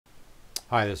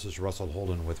Hi, this is Russell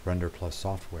Holden with Render Plus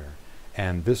Software,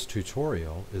 and this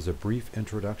tutorial is a brief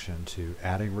introduction to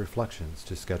adding reflections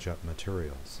to SketchUp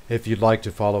materials. If you'd like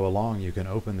to follow along, you can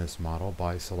open this model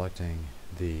by selecting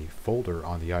the folder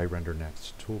on the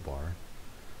iRenderNext toolbar,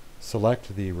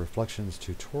 select the Reflections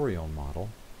Tutorial model,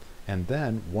 and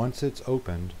then once it's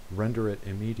opened, render it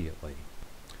immediately.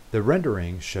 The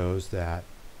rendering shows that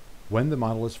when the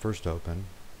model is first opened,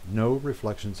 no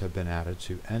reflections have been added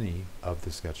to any of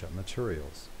the SketchUp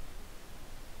materials.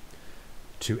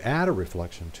 To add a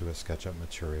reflection to a SketchUp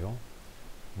material,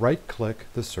 right-click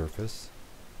the surface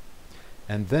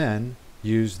and then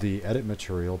use the Edit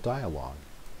Material dialog.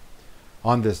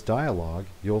 On this dialog,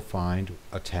 you'll find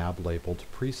a tab labeled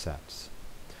Presets.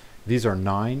 These are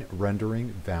 9 rendering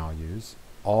values,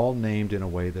 all named in a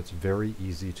way that's very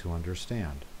easy to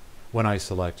understand. When I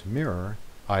select Mirror,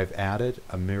 I've added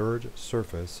a mirrored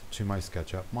surface to my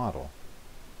SketchUp model.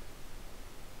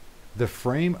 The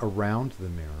frame around the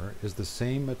mirror is the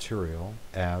same material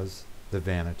as the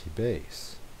vanity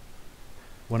base.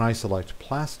 When I select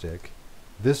Plastic,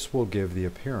 this will give the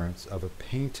appearance of a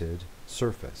painted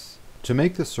surface. To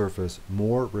make the surface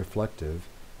more reflective,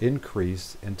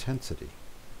 increase intensity.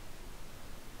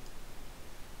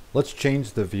 Let's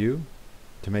change the view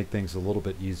to make things a little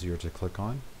bit easier to click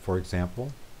on. For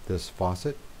example, this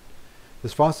faucet.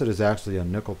 This faucet is actually a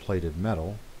nickel-plated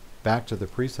metal. Back to the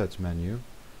Presets menu,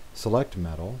 select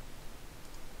Metal.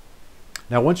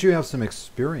 Now once you have some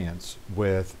experience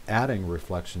with adding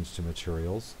reflections to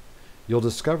materials, you'll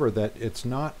discover that it's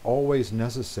not always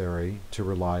necessary to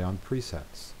rely on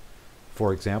presets.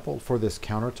 For example, for this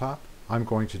countertop, I'm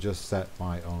going to just set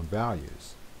my own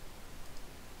values.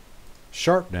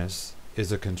 Sharpness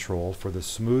is a control for the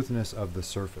smoothness of the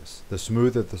surface. The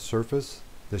smoother the surface,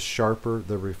 the sharper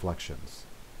the reflections.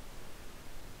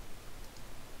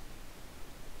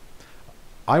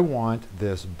 I want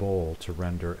this bowl to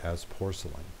render as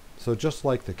porcelain. So just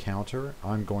like the counter,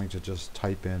 I'm going to just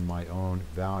type in my own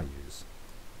values.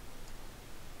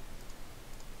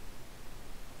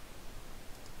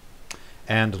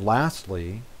 And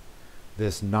lastly,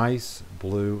 this nice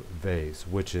blue vase,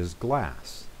 which is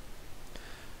glass.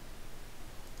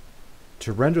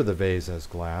 To render the vase as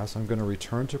glass, I'm going to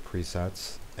return to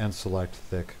Presets and select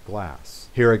Thick Glass.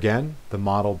 Here again, the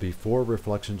model before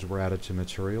reflections were added to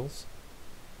materials.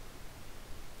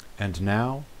 And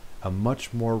now, a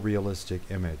much more realistic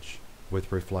image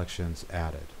with reflections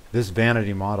added. This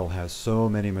vanity model has so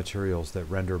many materials that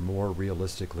render more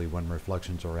realistically when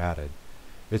reflections are added.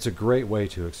 It's a great way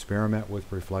to experiment with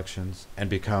reflections and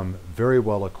become very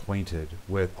well acquainted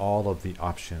with all of the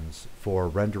options for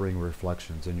rendering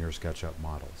reflections in your SketchUp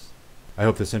models. I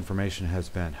hope this information has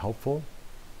been helpful.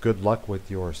 Good luck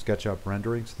with your SketchUp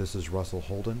renderings. This is Russell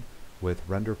Holden with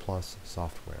Render Plus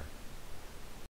Software.